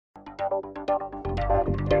Hey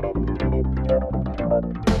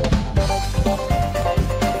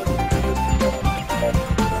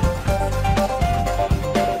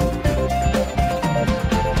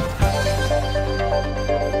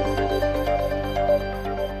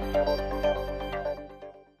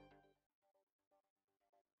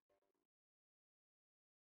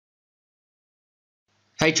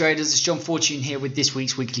traders, it's John Fortune here with this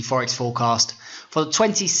week's Weekly Forex Forecast for the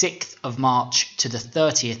 26th of March to the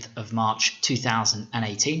 30th of March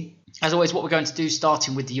 2018. As always, what we're going to do,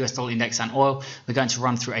 starting with the US dollar index and oil, we're going to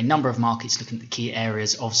run through a number of markets, looking at the key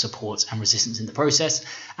areas of support and resistance in the process.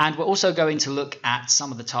 And we're also going to look at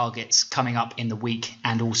some of the targets coming up in the week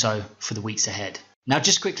and also for the weeks ahead. Now,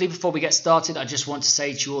 just quickly before we get started, I just want to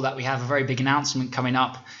say to you all that we have a very big announcement coming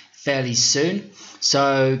up fairly soon,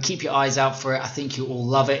 so keep your eyes out for it. I think you'll all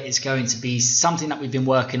love it. It's going to be something that we've been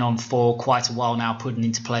working on for quite a while now, putting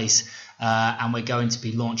into place, and we're going to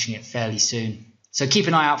be launching it fairly soon. So keep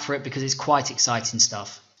an eye out for it because it's quite exciting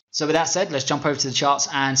stuff. So with that said, let's jump over to the charts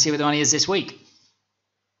and see where the money is this week.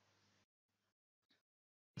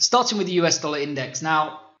 Starting with the US dollar index.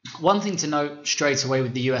 Now, one thing to note straight away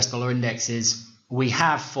with the US dollar index is we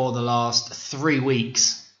have for the last 3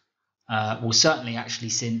 weeks, well, certainly actually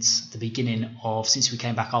since the beginning of, since we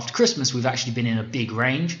came back after Christmas, we've actually been in a big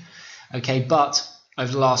range. Okay, but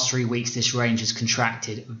over the last 3 weeks, this range has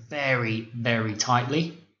contracted very, very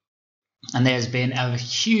tightly. And there's been a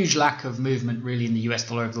huge lack of movement really in the US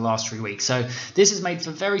dollar over the last 3 weeks. So this has made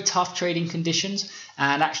for very tough trading conditions.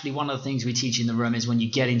 And actually one of the things we teach in the room is when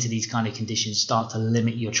you get into these kind of conditions, start to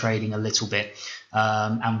limit your trading a little bit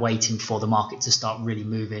and waiting for the market to start really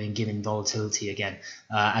moving and giving volatility again.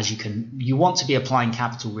 As you want to be applying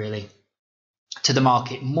capital really to the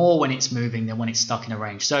market more when it's moving than when it's stuck in a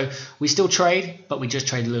range. So we still trade, but we just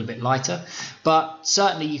trade a little bit lighter. But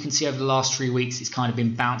certainly you can see over the last 3 weeks, it's kind of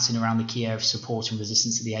been bouncing around the key area of support and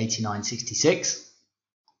resistance at the 89.66.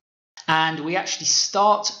 And we actually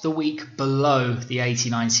start the week below the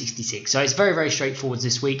 89.66. So it's very, very straightforward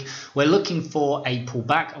this week. We're looking for a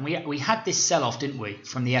pullback. And we had this sell-off, didn't we,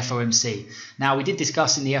 from the FOMC. Now, we did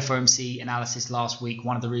discuss in the FOMC analysis last week,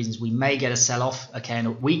 one of the reasons we may get a sell-off, okay, and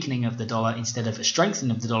a weakening of the dollar instead of a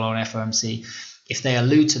strengthening of the dollar on FOMC, if they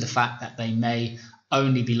allude to the fact that they may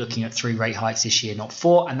only be looking at 3 rate hikes this year, not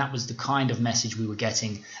 4. And that was the kind of message we were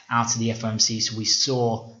getting out of the FOMC. So we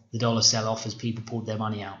saw the dollar sell off as people pulled their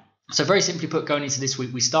money out. So very simply put, going into this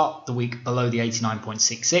week, we start the week below the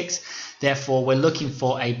 89.66. Therefore, we're looking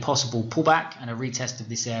for a possible pullback and a retest of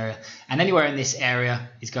this area. And anywhere in this area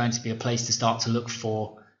is going to be a place to start to look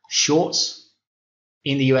for shorts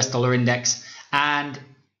in the US dollar index. And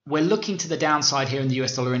we're looking to the downside here in the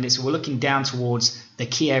US dollar index. So we're looking down towards the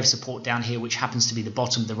key area of support down here, which happens to be the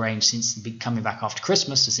bottom of the range since coming back after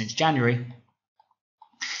Christmas, so since January.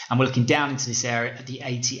 And we're looking down into this area at the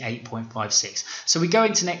 88.56. So we go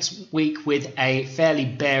into next week with a fairly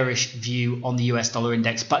bearish view on the US dollar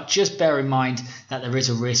index, but just bear in mind that there is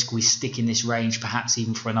a risk we stick in this range, perhaps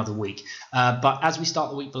even for another week. But as we start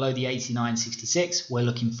the week below the 89.66, we're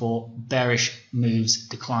looking for bearish moves,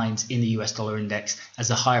 declines in the US dollar index as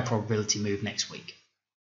a higher probability move next week.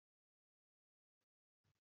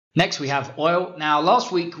 Next, we have oil. Now,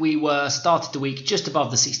 last week we started the week just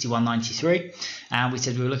above the 61.93, and we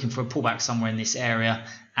said we were looking for a pullback somewhere in this area,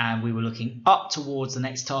 and we were looking up towards the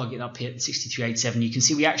next target up here at 63.87. You can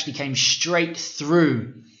see we actually came straight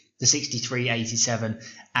through the 63.87,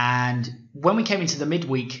 and when we came into the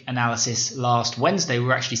midweek analysis last Wednesday, we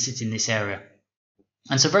were actually sitting in this area.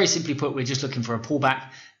 And so very simply put, we're just looking for a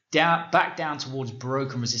pullback back down towards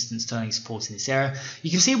broken resistance, turning support in this area.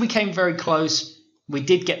 You can see we came very close. We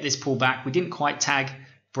did get this pullback. We didn't quite tag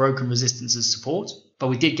broken resistance as support, but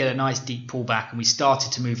we did get a nice deep pullback, and we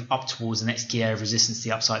started to move up towards the next key area of resistance,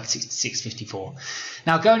 the upside at 66.54.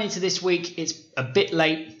 Now, going into this week, it's a bit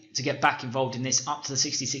late to get back involved in this up to the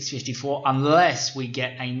 66.54 unless we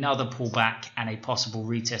get another pullback and a possible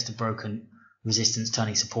retest of broken resistance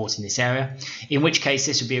turning support in this area, in which case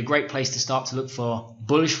this would be a great place to start to look for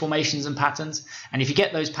bullish formations and patterns. And if you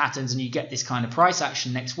get those patterns and you get this kind of price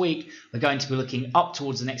action next week, we're going to be looking up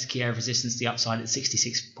towards the next key area of resistance, the upside at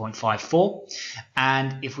 66.54.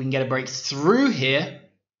 And if we can get a break through here,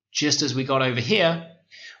 just as we got over here,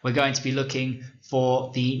 we're going to be looking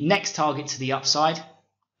for the next target to the upside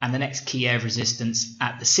and the next key area of resistance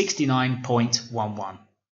at the 69.11.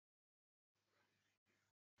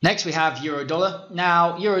 Next, we have euro dollar.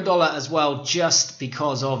 Now, euro dollar as well, just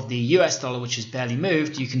because of the US dollar, which has barely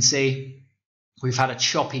moved, you can see we've had a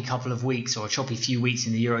choppy couple of weeks, or a choppy few weeks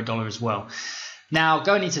in the euro dollar as well. Now,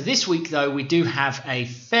 going into this week, though, we do have a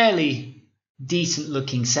fairly decent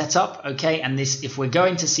looking setup, okay, and this, if we're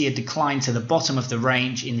going to see a decline to the bottom of the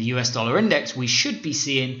range in the US dollar index, we should be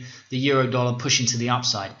seeing the euro dollar pushing to the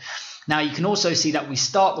upside. Now you can also see that we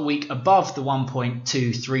start the week above the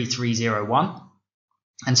 1.23301,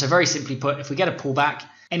 and so very simply put, if we get a pullback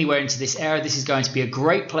anywhere into this area, this is going to be a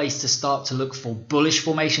great place to start to look for bullish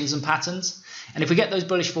formations and patterns. And if we get those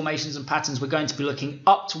bullish formations and patterns, we're going to be looking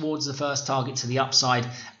up towards the first target to the upside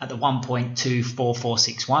at the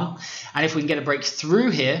 1.24461. And if we can get a break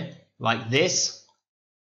through here like this,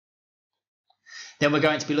 then we're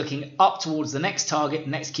going to be looking up towards the next target,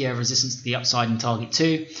 next key area of resistance to the upside and target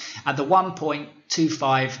 2 at the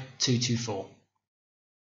 1.25224.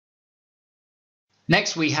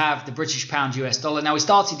 Next, we have the British pound US dollar. Now, we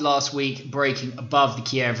started last week breaking above the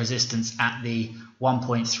key area of resistance at the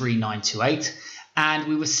 1.3928, and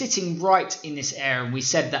we were sitting right in this area, and we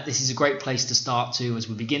said that this is a great place to start to, as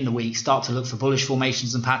we begin the week, start to look for bullish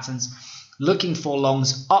formations and patterns, looking for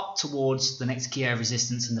longs up towards the next key area of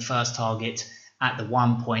resistance and the first target at the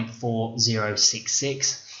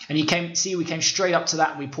 1.4066. And you can see we came straight up to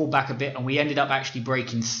that, and we pulled back a bit, and we ended up actually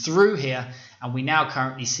breaking through here, and we now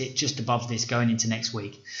currently sit just above this going into next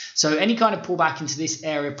week. So any kind of pullback into this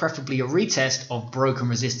area, preferably a retest of broken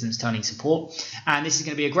resistance turning support, and this is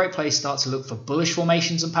going to be a great place to start to look for bullish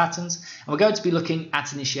formations and patterns, and we're going to be looking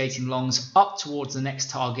at initiating longs up towards the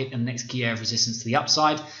next target and next key area of resistance to the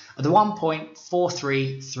upside at the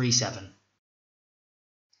 1.4337.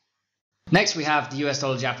 Next, we have the US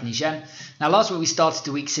dollar Japanese yen. Now, last week we started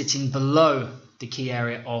the week sitting below the key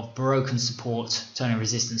area of broken support turning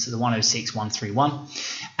resistance at the 106.131,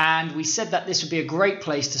 and we said that this would be a great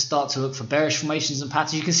place to start to look for bearish formations and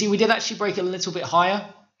patterns. You can see we did actually break a little bit higher,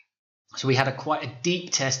 so we had quite a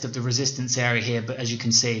deep test of the resistance area here, but as you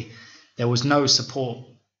can see, there was no support.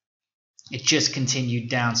 It just continued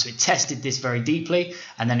down, so it tested this very deeply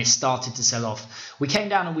and then it started to sell off. We came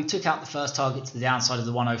down and we took out the first target to the downside of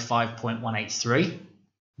the 105.183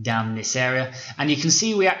 down in this area, and you can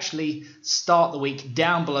see we actually start the week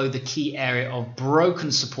down below the key area of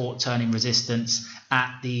broken support turning resistance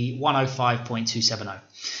at the 105.270.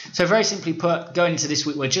 So very simply put, going into this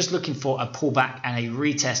week, we're just looking for a pullback and a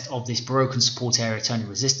retest of this broken support area turning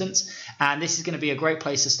resistance, and this is going to be a great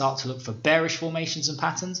place to start to look for bearish formations and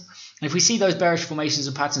patterns. And if we see those bearish formations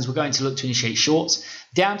and patterns, we're going to look to initiate shorts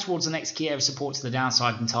down towards the next key area of support to the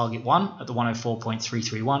downside and target 1 at the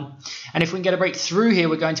 104.331. And if we can get a break through here,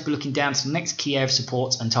 we're going to be looking down to the next key area of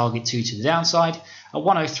support and target 2 to the downside at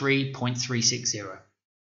 103.360.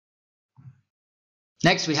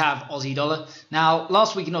 Next, we have Aussie dollar. Now,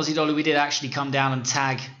 last week in Aussie dollar, we did actually come down and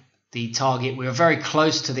tag the target. We were very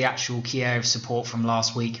close to the actual key area of support from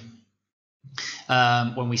last week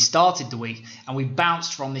when we started the week, and we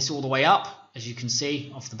bounced from this all the way up, as you can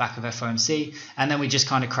see, off the back of FOMC, and then we just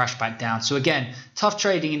kind of crashed back down. So again, tough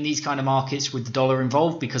trading in these kind of markets with the dollar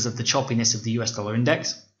involved because of the choppiness of the US dollar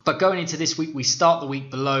index. But going into this week, we start the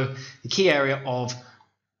week below the key area of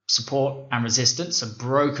support and resistance, a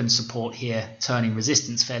broken support here turning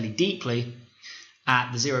resistance fairly deeply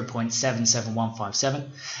at the 0.77157.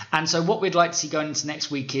 And so what we'd like to see going into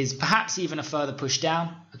next week is perhaps even a further push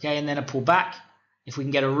down, okay, and then a pull back. If we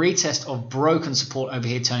can get a retest of broken support over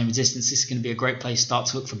here turning resistance, this is going to be a great place to start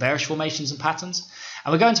to look for bearish formations and patterns.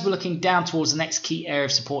 And we're going to be looking down towards the next key area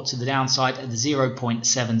of support to the downside at the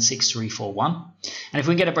 0.76341. And if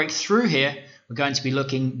we can get a break through here, we're going to be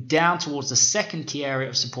looking down towards the second key area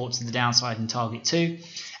of support to the downside and target 2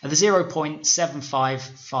 at the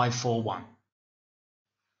 0.75541.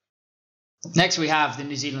 Next, we have the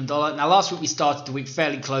New Zealand dollar. Now, last week we started the week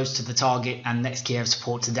fairly close to the target and next key area of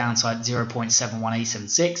support to the downside at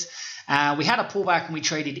 0.71876. We had a pullback and we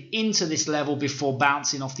traded into this level before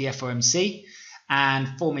bouncing off the FOMC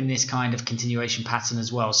and forming this kind of continuation pattern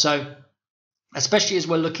as well. So, especially as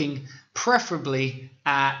we're looking preferably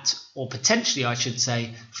at, or potentially I should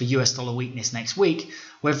say, for US dollar weakness next week,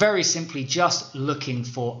 we're very simply just looking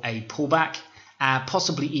for a pullback,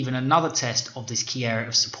 possibly even another test of this key area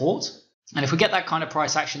of support. And if we get that kind of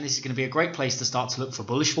price action, this is going to be a great place to start to look for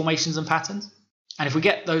bullish formations and patterns. And if we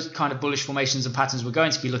get those kind of bullish formations and patterns, we're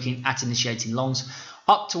going to be looking at initiating longs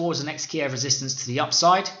up towards the next key area of resistance to the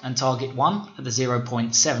upside and target 1 at the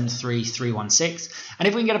 0.73316. And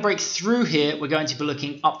if we can get a break through here, we're going to be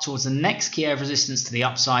looking up towards the next key area of resistance to the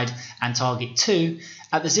upside and target 2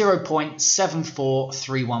 at the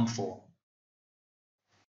 0.74314.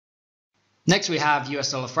 Next, we have US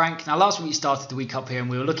dollar franc. Now, last week we started the week up here and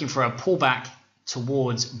we were looking for a pullback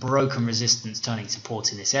towards broken resistance turning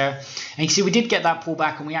support in this area. And you can see we did get that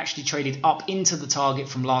pullback and we actually traded up into the target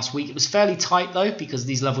from last week. It was fairly tight though because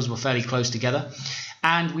these levels were fairly close together.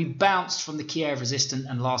 And we bounced from the key area of resistance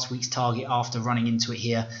and last week's target after running into it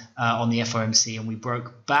here on the FOMC, and we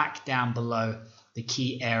broke back down below the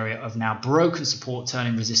key area of now broken support,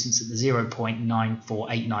 turning resistance at the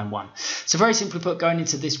 0.94891. So very simply put, going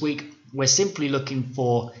into this week, we're simply looking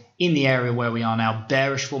for, in the area where we are now,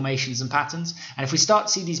 bearish formations and patterns. And if we start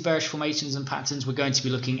to see these bearish formations and patterns, we're going to be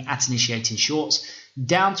looking at initiating shorts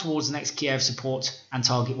down towards the next key area of support and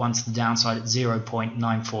target 1 to the downside at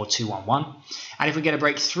 0.94211. And if we get a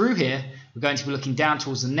break through here, we're going to be looking down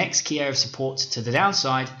towards the next key area of support to the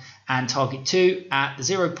downside and target 2 at the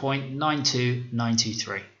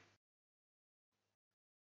 0.92923.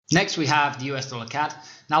 Next, we have the US dollar CAD.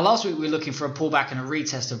 Now, last week we were looking for a pullback and a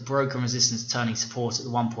retest of broken resistance turning support at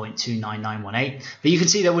the 1.29918. But you can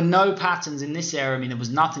see there were no patterns in this area. I mean, there was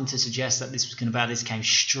nothing to suggest that this was going to bounce. This came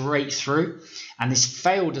straight through, and this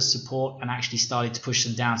failed as support and actually started to push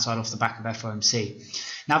some downside off the back of FOMC.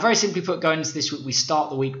 Now, very simply put, going into this week, we start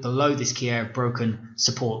the week below this key area of broken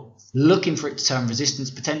support, looking for it to turn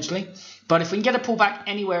resistance potentially. But if we can get a pullback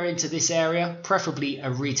anywhere into this area, preferably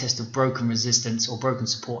a retest of broken resistance, or broken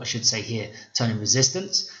support I should say here, turning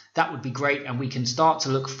resistance, that would be great, and we can start to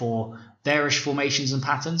look for bearish formations and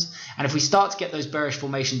patterns. And if we start to get those bearish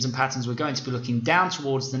formations and patterns, we're going to be looking down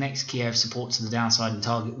towards the next key area of support to the downside and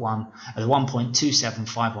target 1 at the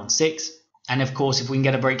 1.27516. And of course, if we can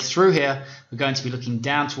get a break through here, we're going to be looking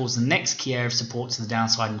down towards the next key area of support to the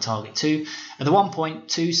downside and target 2 at the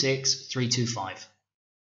 1.26325.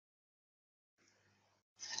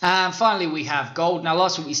 And finally, we have gold. Now,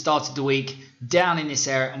 last week we started the week down in this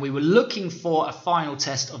area, and we were looking for a final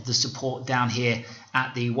test of the support down here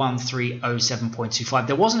at the 1307.25.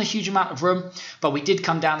 There wasn't a huge amount of room, but we did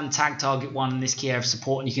come down and tag target 1 in this key area of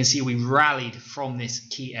support, and you can see we rallied from this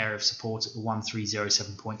key area of support at the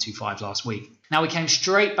 1307.25 last week. Now, we came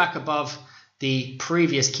straight back above the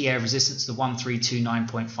previous key area of resistance, the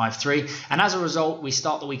 1329.53, and as a result, we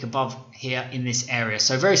start the week above here in this area.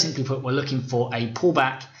 So very simply put, we're looking for a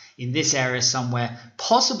pullback in this area somewhere,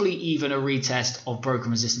 possibly even a retest of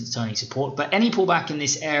broken resistance turning support, but any pullback in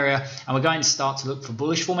this area, and we're going to start to look for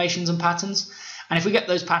bullish formations and patterns. And if we get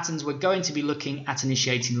those patterns, we're going to be looking at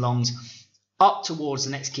initiating longs up towards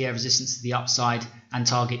the next key area of resistance to the upside and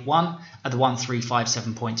target 1 at the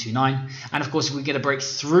 1357.29. And of course, if we get a break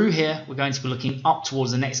through here, we're going to be looking up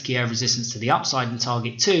towards the next key area of resistance to the upside and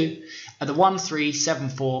target 2 at the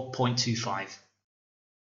 1374.25.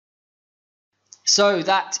 So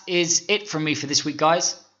that is it from me for this week,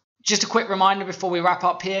 guys. Just a quick reminder before we wrap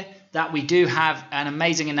up here that we do have an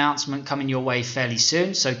amazing announcement coming your way fairly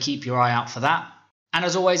soon, so keep your eye out for that. And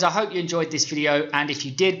as always, I hope you enjoyed this video, and if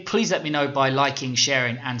you did, please let me know by liking,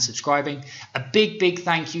 sharing and subscribing. A big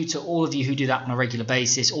thank you to all of you who do that on a regular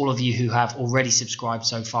basis, all of you who have already subscribed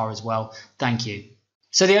so far as well. Thank you.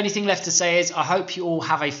 So the only thing left to say is I hope you all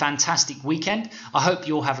have a fantastic weekend. I hope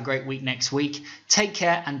you all have a great week next week. Take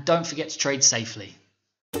care and don't forget to trade safely.